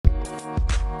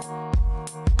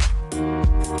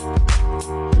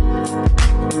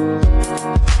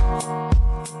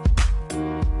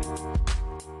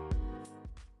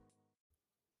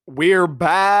We're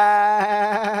back.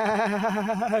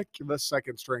 The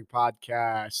Second String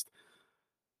Podcast.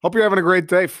 Hope you're having a great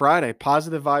day. Friday,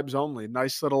 positive vibes only.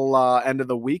 Nice little end of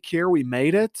the week here. We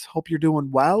made it. Hope you're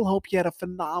doing well. Hope you had a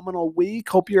phenomenal week.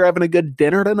 Hope you're having a good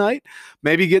dinner tonight.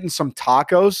 Maybe getting some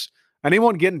tacos.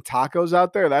 Anyone getting tacos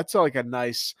out there? That's like a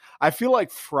nice, I feel like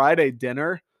Friday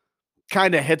dinner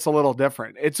kind of hits a little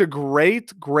different. It's a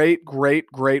great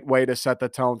way to set the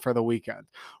tone for the weekend.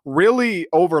 Really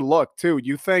overlooked too.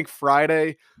 You think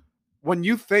Friday, when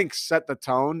you think set the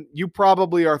tone, you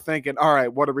probably are thinking, all right,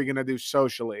 what are we going to do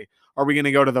socially? Are we going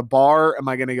to go to the bar? Am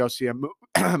I going to go see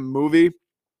a movie?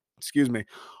 Excuse me.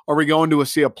 Are we going to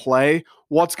see a play?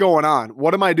 What's going on?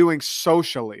 What am I doing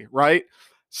socially? Right?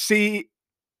 See,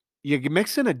 you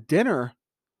mix in a dinner.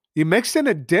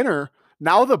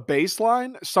 Now the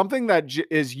baseline, something that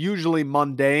is usually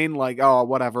mundane, like, oh,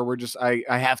 whatever, I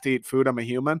have to eat food, I'm a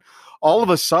human. All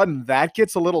of a sudden, that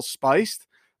gets a little spiced.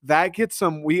 That gets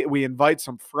we invite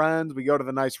some friends, we go to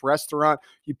the nice restaurant,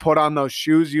 you put on those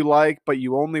shoes you like, but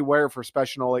you only wear for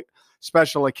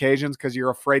special occasions because you're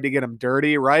afraid to get them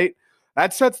dirty, right?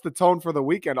 That sets the tone for the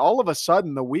weekend. All of a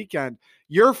sudden, the weekend,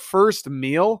 your first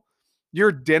meal,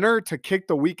 your dinner to kick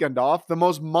the weekend off, the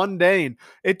most mundane.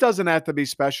 It doesn't have to be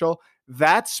special.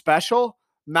 That's special.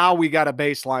 Now we got a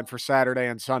baseline for Saturday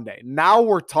and Sunday. Now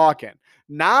we're talking.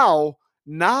 Now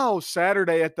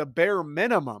Saturday at the bare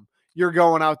minimum, you're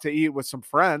going out to eat with some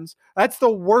friends. That's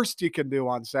the worst you can do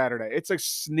on Saturday. It's a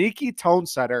sneaky tone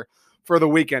setter for the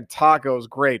weekend. Tacos,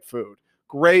 great food.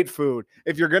 Great food.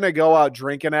 If you're going to go out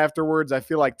drinking afterwards, I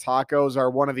feel like tacos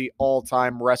are one of the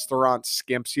all-time restaurant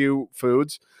skimps you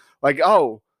foods. Like,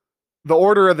 oh, the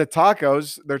order of the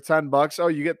tacos, they're $10. Oh,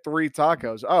 you get 3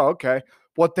 tacos. Oh, okay.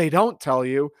 What they don't tell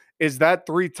you is that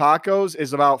 3 tacos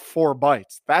is about 4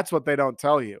 bites. That's what they don't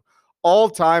tell you.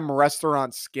 All-time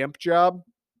restaurant skimp job,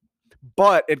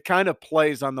 but it kind of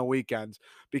plays on the weekends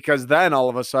because then all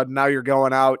of a sudden now you're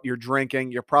going out, you're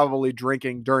drinking, you're probably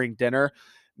drinking during dinner.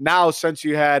 Now, since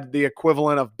you had the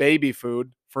equivalent of baby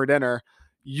food for dinner,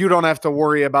 you don't have to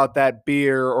worry about that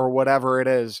beer or whatever it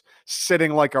is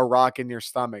sitting like a rock in your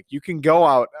stomach. You can go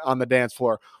out on the dance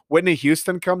floor. Whitney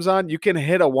Houston comes on, you can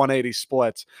hit a 180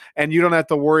 splits, and you don't have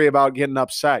to worry about getting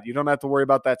upset. You don't have to worry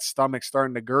about that stomach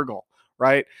starting to gurgle,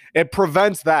 right? It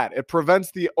prevents that. It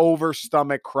prevents the over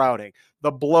stomach crowding, the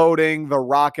bloating, the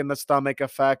rock in the stomach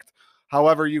effect,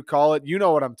 however you call it. You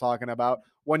know what I'm talking about.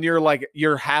 When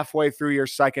you're halfway through your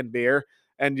second beer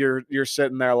and you're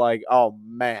sitting there like, oh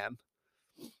man,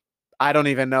 I don't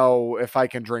even know if I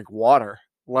can drink water,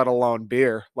 let alone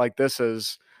beer. Like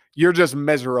you're just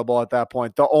miserable at that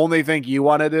point. The only thing you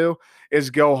want to do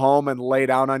is go home and lay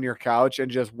down on your couch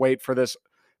and just wait for this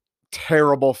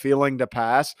terrible feeling to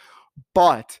pass.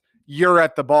 But you're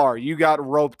at the bar. You got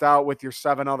roped out with your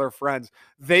 7 other friends.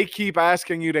 They keep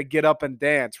asking you to get up and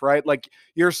dance, right? Like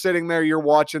you're sitting there, you're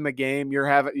watching the game,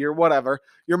 you're whatever.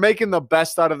 You're making the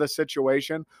best out of the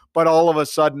situation, but all of a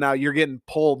sudden now you're getting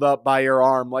pulled up by your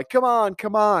arm. Like, come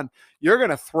on. You're going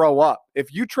to throw up.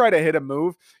 If you try to hit a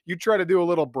move, you try to do a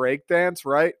little break dance,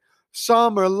 right?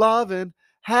 Summer loving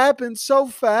happens so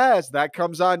fast. That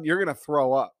comes on, you're going to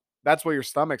throw up. That's what your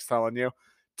stomach's telling you.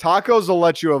 Tacos will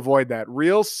let you avoid that.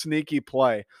 Real sneaky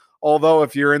play. Although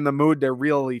if you're in the mood to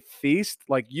really feast,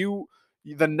 like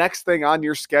the next thing on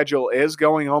your schedule is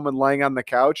going home and laying on the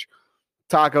couch,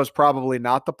 tacos probably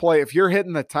not the play. If you're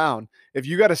hitting the town, if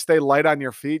you got to stay light on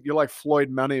your feet, you're like Floyd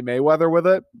Money Mayweather with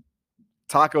it,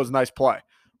 tacos nice play,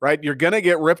 right? You're going to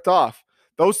get ripped off.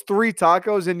 Those 3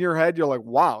 tacos in your head, you're like,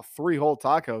 wow, 3 whole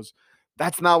tacos.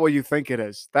 That's not what you think it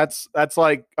is. That's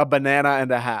like a banana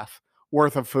and a half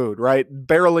worth of food, right?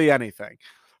 Barely anything.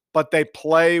 But they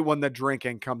play when the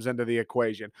drinking comes into the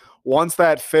equation. Once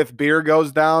that 5th beer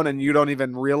goes down and you don't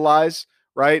even realize,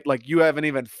 right? Like you haven't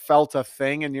even felt a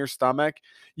thing in your stomach.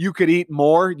 You could eat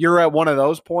more. You're at one of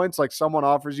those points, like someone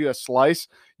offers you a slice,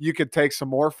 you could take some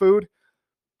more food.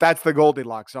 That's the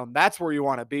Goldilocks zone. That's where you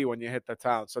want to be when you hit the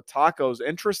town. So tacos,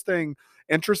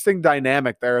 interesting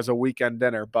dynamic there as a weekend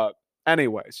dinner. But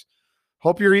anyways,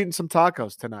 hope you're eating some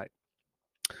tacos tonight.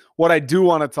 What I do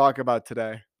want to talk about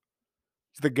today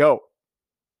is the GOAT.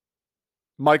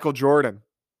 Michael Jordan,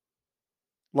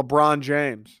 LeBron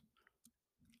James,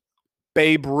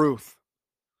 Babe Ruth,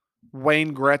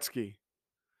 Wayne Gretzky,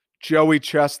 Joey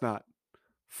Chestnut,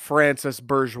 Francis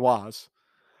Bourgeois.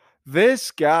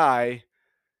 This guy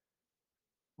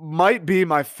might be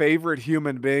my favorite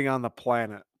human being on the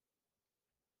planet.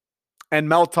 And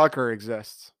Mel Tucker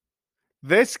exists.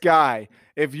 This guy,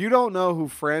 if you don't know who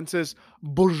Francis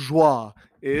Bourgeois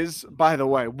is, by the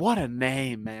way, what a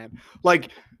name, man.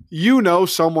 Like, you know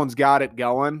someone's got it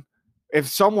going If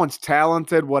someone's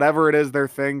talented, whatever it is their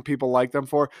thing, people like them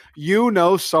for,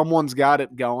 someone's got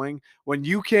it going when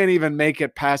you can't even make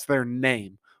it past their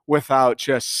name without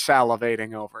just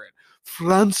salivating over it.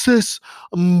 Francis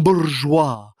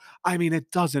Bourgeois. I mean,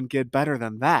 it doesn't get better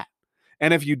than that.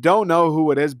 And if you don't know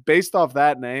who it is, based off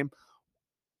that name,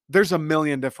 there's a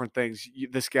million different things.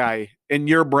 This guy in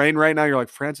your brain right now, you're like,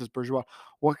 Francis Bourgeois.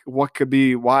 What could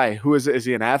be? Why? Who is it? Is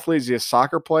he an athlete? Is he a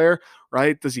soccer player?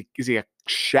 Right? Is he a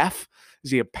chef?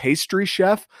 Is he a pastry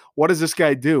chef? What does this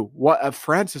guy do? What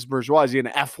Francis Bourgeois? Is he an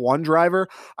F1 driver?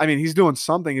 I mean, he's doing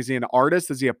something. Is he an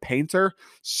artist? Is he a painter?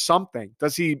 Something.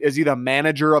 Is he the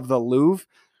manager of the Louvre?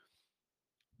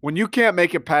 When you can't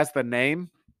make it past the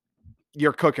name,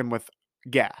 you're cooking with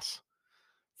gas.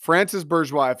 Francis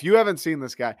Bourgeois, if you haven't seen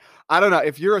this guy, I don't know.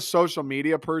 If you're a social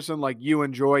media person, like you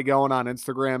enjoy going on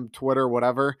Instagram, Twitter,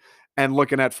 whatever, and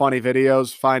looking at funny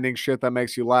videos, finding shit that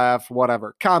makes you laugh,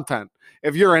 whatever, content.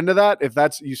 If you're into that, if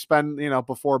that's you spend,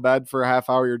 before bed for a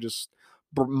half hour, you're just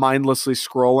mindlessly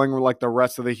scrolling like the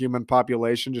rest of the human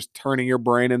population, just turning your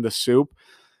brain into soup,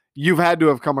 you've had to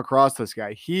have come across this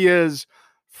guy. He is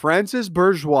Francis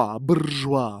Bourgeois,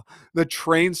 the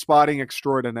train spotting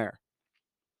extraordinaire.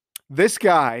 This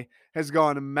guy has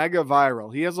gone mega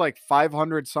viral. He has like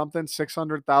 500 something,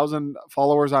 600,000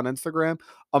 followers on Instagram,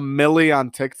 a milli on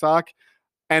TikTok,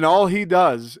 and all he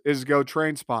does is go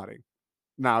train spotting.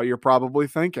 Now you're probably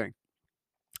thinking,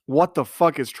 what the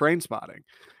fuck is train spotting?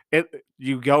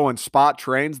 You go and spot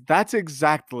trains. That's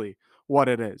exactly what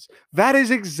it is. That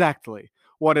is exactly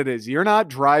what it is. You're not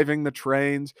driving the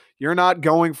trains. You're not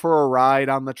going for a ride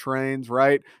on the trains,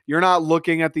 right? You're not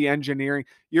looking at the engineering.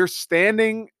 You're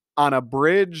standing on a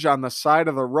bridge, on the side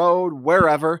of the road,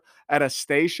 wherever, at a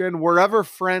station, wherever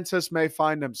Francis may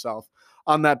find himself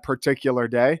on that particular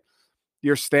day.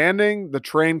 You're standing, the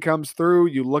train comes through,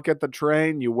 you look at the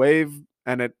train, you wave,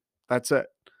 and that's it.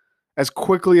 As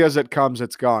quickly as it comes,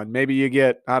 it's gone. Maybe you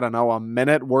get, I don't know, a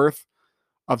minute worth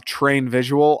of train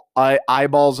visual,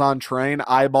 eyeballs on train,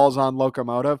 eyeballs on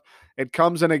locomotive. It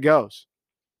comes and it goes.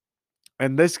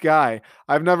 And this guy,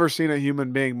 I've never seen a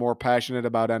human being more passionate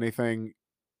about anything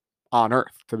on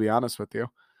earth, to be honest with you.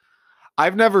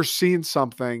 I've never seen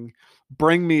something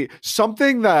bring me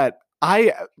something that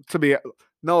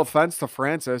no offense to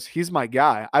Francis, he's my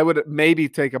guy. I would maybe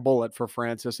take a bullet for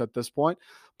Francis at this point,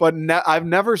 but I've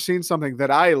never seen something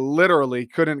that I literally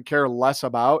couldn't care less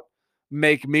about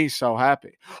make me so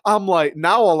happy. I'm like,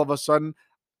 now all of a sudden,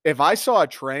 if I saw a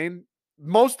train,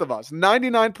 most of us,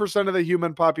 99% of the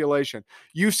human population,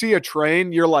 you see a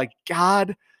train, you're like,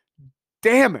 God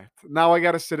damn it. Now I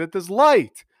got to sit at this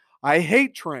light. I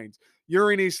hate trains.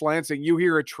 You're in East Lansing. You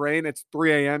hear a train. It's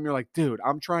 3 a.m. You're like, dude,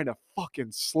 I'm trying to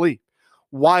fucking sleep.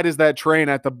 Why does that train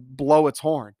have to blow its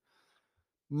horn?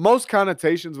 Most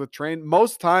connotations with train,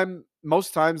 most times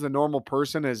the normal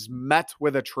person is met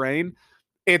with a train.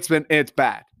 It's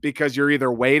bad because you're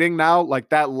either waiting now, like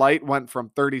that light went from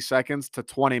 30 seconds to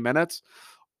 20 minutes,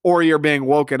 or you're being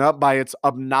woken up by its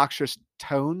obnoxious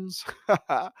tones.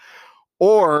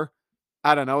 Or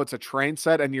I don't know, it's a train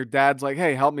set and your dad's like,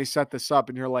 hey, help me set this up.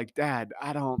 And you're like, Dad,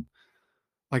 I don't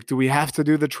like, do we have to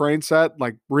do the train set?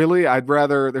 Like, really? I'd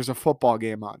rather there's a football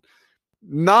game on.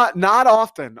 Not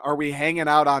often are we hanging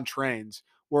out on trains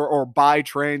or by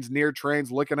trains, near trains,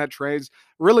 looking at trains,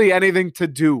 really anything to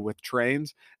do with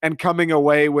trains and coming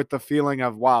away with the feeling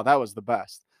of, wow, that was the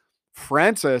best.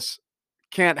 Francis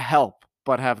can't help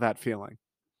but have that feeling.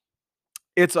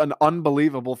 It's an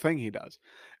unbelievable thing he does.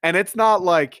 And it's not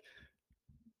like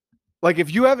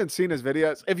if you haven't seen his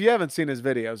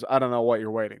videos, I don't know what you're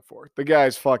waiting for. The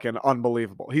guy's fucking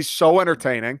unbelievable. He's so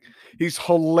entertaining. He's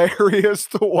hilarious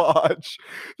to watch.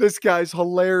 This guy's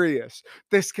hilarious.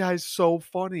 This guy's so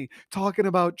funny. Talking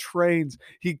about trains.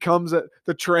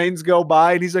 The trains go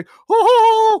by and he's like,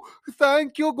 oh,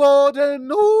 thank you, Gordon.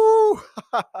 Oh.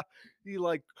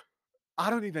 I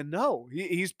don't even know.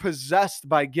 He's possessed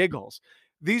by giggles.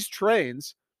 These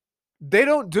trains, they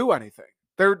don't do anything.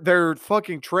 They're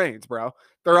fucking trains, bro.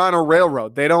 They're on a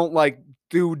railroad. They don't like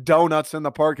do donuts in the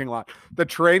parking lot. The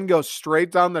train goes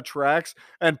straight down the tracks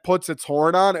and puts its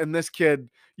horn on. And this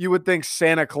kid, you would think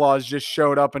Santa Claus just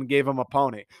showed up and gave him a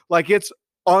pony. Like, it's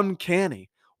uncanny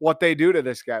what they do to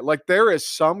this guy. Like, there is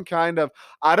some kind of,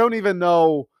 I don't even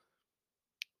know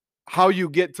how you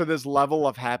get to this level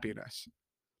of happiness.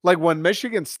 Like when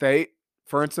Michigan State,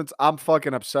 for instance, I'm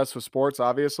fucking obsessed with sports,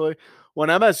 obviously. When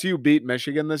MSU beat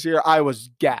Michigan this year, I was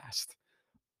gassed.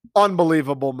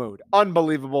 Unbelievable mood.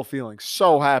 Unbelievable feeling.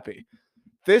 So happy.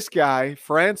 This guy,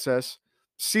 Francis,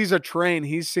 sees a train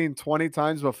he's seen 20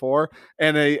 times before,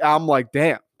 and I'm like,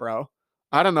 damn, bro.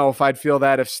 I don't know if I'd feel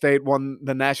that if State won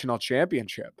the national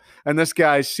championship. And this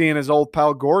guy's seeing his old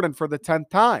pal Gordon for the 10th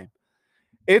time.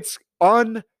 It's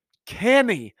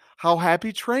uncanny how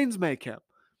happy trains make him.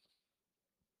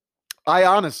 I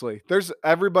honestly, there's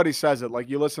everybody says it. Like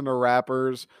you listen to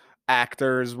rappers,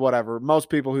 actors, whatever. Most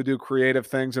people who do creative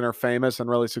things and are famous and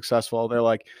really successful, they're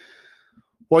like,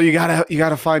 well, you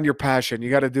gotta find your passion. You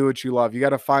gotta do what you love. You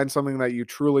gotta find something that you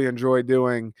truly enjoy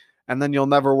doing, and then you'll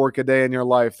never work a day in your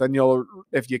life. Then you'll,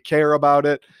 if you care about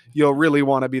it, you'll really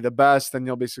want to be the best, and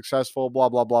you'll be successful. Blah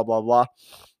blah blah blah blah.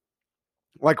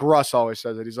 Like Russ always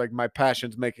says it. He's like, my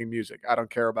passion's making music. I don't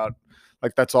care about,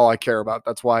 like, that's all I care about.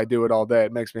 That's why I do it all day.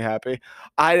 It makes me happy.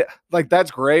 I like,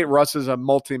 that's great. Russ is a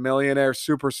multimillionaire,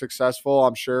 super successful.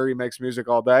 I'm sure he makes music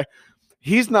all day.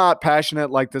 He's not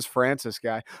passionate like this Francis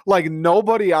guy. Like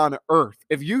nobody on earth.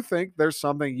 If you think there's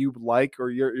something you like or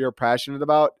you're passionate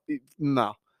about,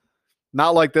 no,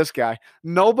 not like this guy.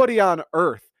 Nobody on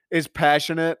earth is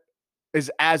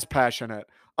as passionate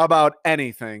about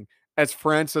anything as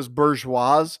Francis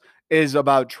Bourgeois is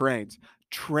about trains.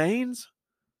 Trains?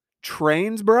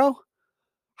 Trains, bro?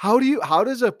 How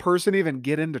does a person even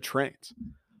get into trains?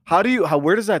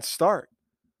 Where does that start?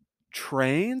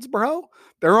 Trains, bro?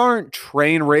 There aren't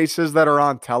train races that are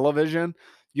on television.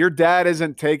 Your dad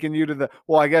isn't taking you to the,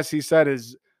 well, I guess he said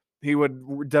he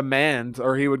would demand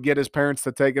or he would get his parents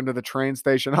to take him to the train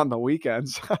station on the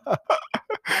weekends.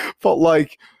 But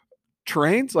like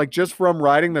trains, like just from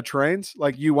riding the trains,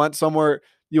 like you went somewhere,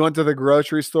 you went to the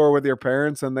grocery store with your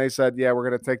parents and they said, yeah, we're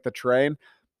going to take the train.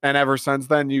 And ever since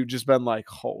then, you've just been like,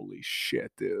 holy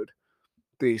shit, dude.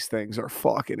 These things are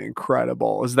fucking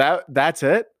incredible. That's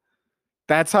it?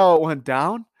 That's how it went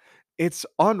down? It's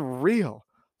unreal.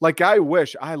 Like I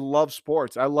love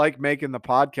sports. I like making the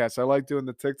podcast. I like doing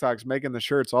the TikToks, making the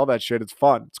shirts, all that shit. It's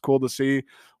fun. It's cool to see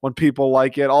when people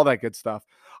like it, all that good stuff.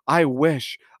 I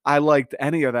wish I liked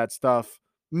any of that stuff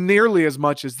nearly as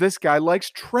much as this guy likes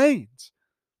trains.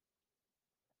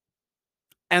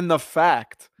 And the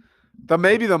fact,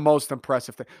 maybe the most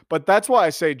impressive thing, but that's why I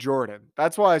say Jordan.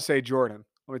 That's why I say Jordan.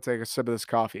 Let me take a sip of this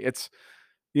coffee. It's,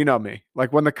 you know me.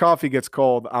 Like when the coffee gets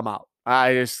cold, I'm out.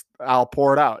 I'll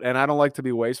pour it out, and I don't like to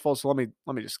be wasteful. So let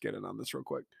me just get in on this real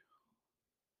quick.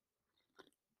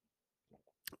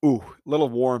 Ooh, a little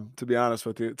warm to be honest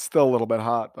with you. It's still a little bit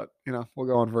hot, but we'll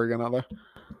go on for another.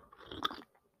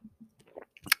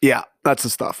 Yeah, that's the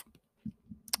stuff.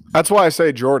 That's why I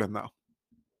say Jordan though.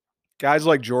 Guys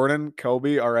like Jordan,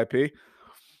 Kobe, RIP,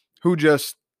 who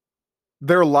just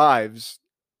their lives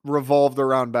revolved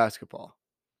around basketball.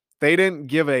 They didn't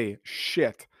give a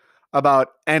shit about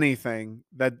anything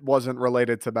that wasn't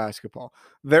related to basketball.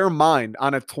 Their mind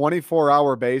on a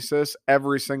 24-hour basis,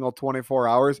 every single 24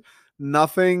 hours,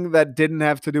 nothing that didn't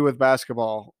have to do with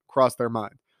basketball crossed their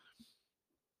mind.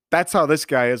 That's how this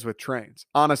guy is with trains,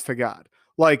 honest to God.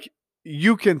 Like,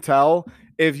 you can tell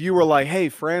if you were like, hey,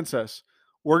 Francis,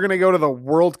 we're going to go to the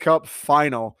World Cup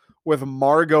final with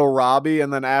Margot Robbie,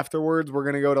 and then afterwards we're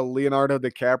going to go to Leonardo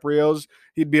DiCaprio's,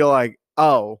 he'd be like,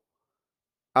 oh,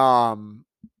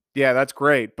 yeah, that's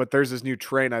great, but there's this new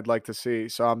train I'd like to see,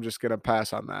 so I'm just going to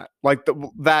pass on that. Like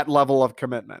that level of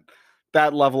commitment,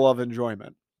 that level of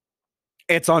enjoyment.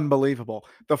 It's unbelievable.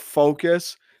 The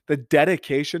focus, the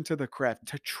dedication to the craft,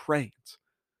 to trains.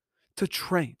 To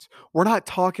trains. We're not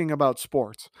talking about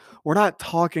sports. We're not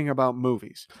talking about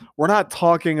movies. We're not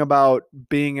talking about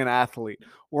being an athlete.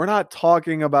 We're not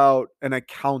talking about an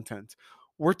accountant.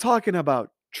 We're talking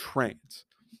about trains.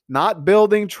 Not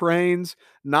building trains,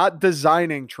 not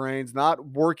designing trains, not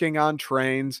working on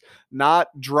trains, not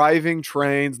driving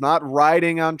trains, not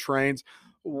riding on trains,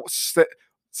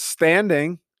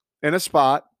 standing in a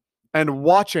spot and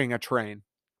watching a train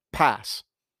pass.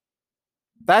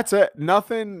 That's it.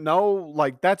 Nothing, no,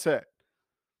 like, that's it.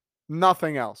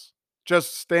 Nothing else.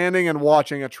 Just standing and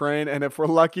watching a train. And if we're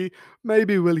lucky,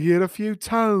 maybe we'll hear a few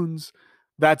tones.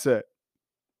 That's it.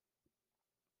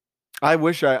 I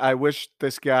wish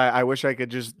this guy, I wish I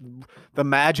could just, the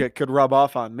magic could rub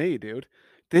off on me, dude.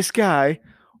 This guy,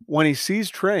 when he sees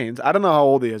trains, I don't know how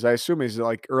old he is. I assume he's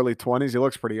like early 20s. He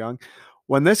looks pretty young.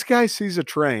 When this guy sees a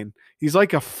train, he's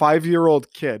like a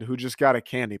 5-year-old kid who just got a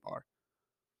candy bar.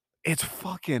 It's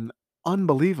fucking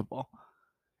unbelievable.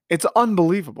 It's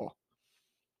unbelievable.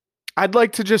 I'd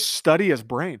like to just study his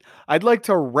brain. I'd like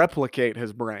to replicate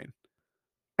his brain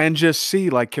and just see,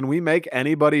 like, can we make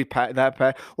anybody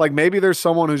like maybe there's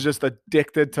someone who's just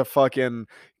addicted to fucking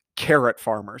carrot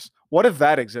farmers. What if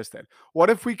that existed? What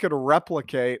if we could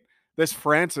replicate this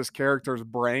Francis character's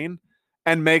brain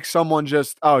and make someone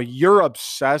just, oh, you're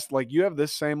obsessed, like you have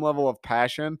this same level of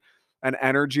passion and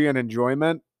energy and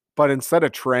enjoyment, but instead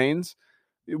of trains,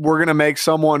 We're going to make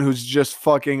someone who's just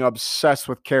fucking obsessed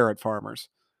with carrot farmers.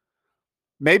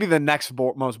 Maybe the next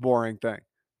most boring thing,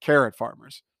 carrot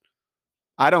farmers.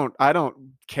 I don't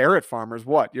carrot farmers.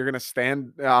 What? You're going to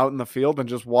stand out in the field and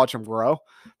just watch them grow?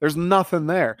 There's nothing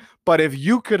there. But if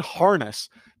you could harness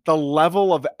the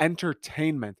level of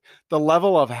entertainment, the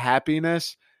level of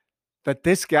happiness that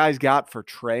this guy's got for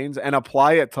trains and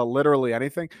apply it to literally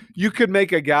anything, you could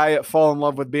make a guy fall in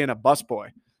love with being a busboy.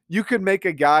 You could make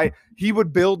a guy, he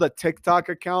would build a TikTok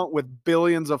account with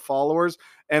billions of followers,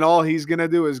 and all he's going to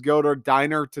do is go to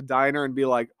diner and be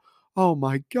like, oh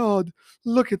my God,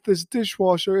 look at this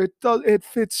dishwasher. It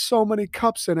fits so many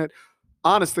cups in it.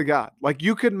 Honest to God, like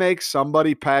you could make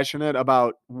somebody passionate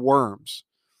about worms,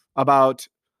 about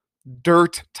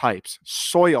dirt types,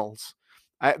 soils.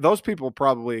 Those people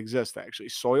probably exist, actually.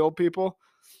 Soil people.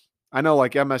 I know,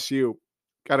 like MSU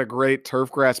got a great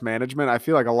turf grass management. I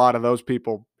feel like a lot of those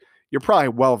people, you're probably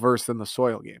well versed in the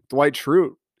soil game. Dwight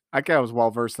Schrute, that guy was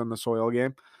well versed in the soil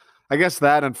game. I guess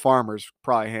that and farmers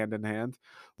probably hand in hand.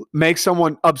 Make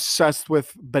someone obsessed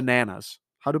with bananas.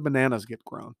 How do bananas get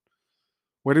grown?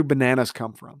 Where do bananas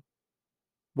come from?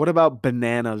 What about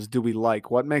bananas do we like?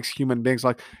 What makes human beings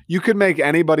like? You could make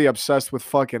anybody obsessed with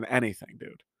fucking anything,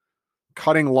 dude.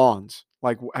 Cutting lawns.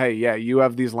 Like, hey, yeah, you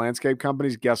have these landscape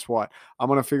companies. Guess what? I'm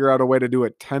going to figure out a way to do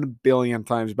it 10 billion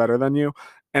times better than you.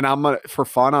 And I'm going to, for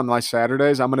fun on my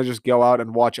Saturdays, I'm going to just go out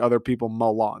and watch other people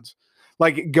mow lawns.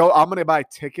 I'm going to buy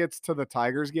tickets to the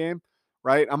Tigers game,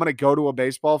 right? I'm going to go to a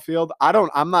baseball field.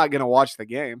 I'm not going to watch the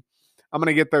game. I'm going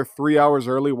to get there 3 hours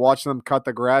early, watch them cut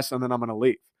the grass, and then I'm going to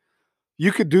leave.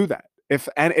 You could do that.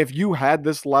 If you had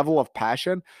this level of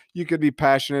passion, you could be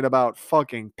passionate about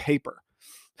fucking paper.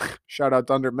 Shout out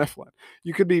to Dunder Mifflin.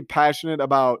 You could be passionate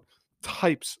about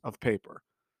types of paper.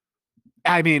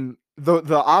 I mean,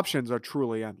 the options are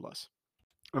truly endless.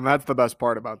 And that's the best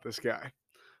part about this guy.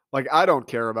 Like, I don't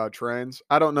care about trains.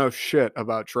 I don't know shit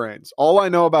about trains. All I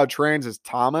know about trains is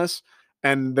Thomas,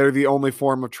 and they're the only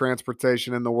form of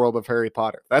transportation in the world of Harry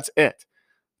Potter. That's it.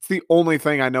 It's the only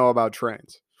thing I know about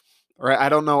trains. Right? I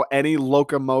don't know any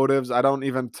locomotives. I don't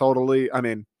even totally, I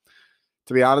mean,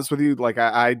 to be honest with you, like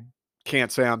I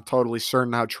can't say I'm totally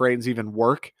certain how trains even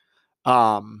work.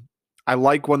 I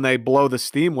like when they blow the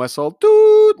steam whistle,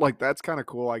 dude. Like that's kind of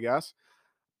cool, I guess.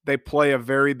 They play a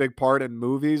very big part in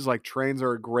movies. Like trains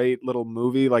are a great little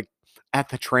movie. Like at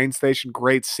the train station,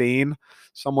 great scene.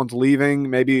 Someone's leaving.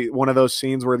 Maybe one of those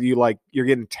scenes where you're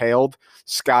getting tailed.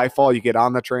 Skyfall. You get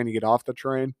on the train, you get off the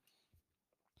train.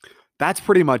 That's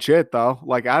pretty much it though.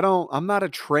 Like I'm not a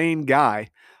train guy.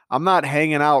 I'm not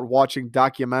hanging out watching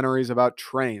documentaries about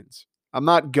trains. I'm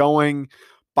not going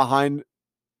behind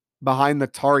behind the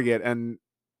target and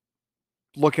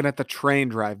looking at the train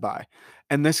drive by.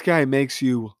 And this guy makes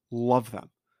you love them.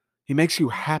 He makes you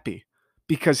happy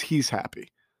because he's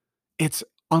happy. It's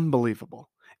unbelievable.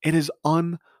 It is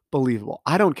unbelievable.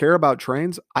 I don't care about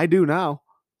trains. I do now.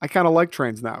 I kind of like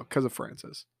trains now because of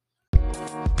Francis.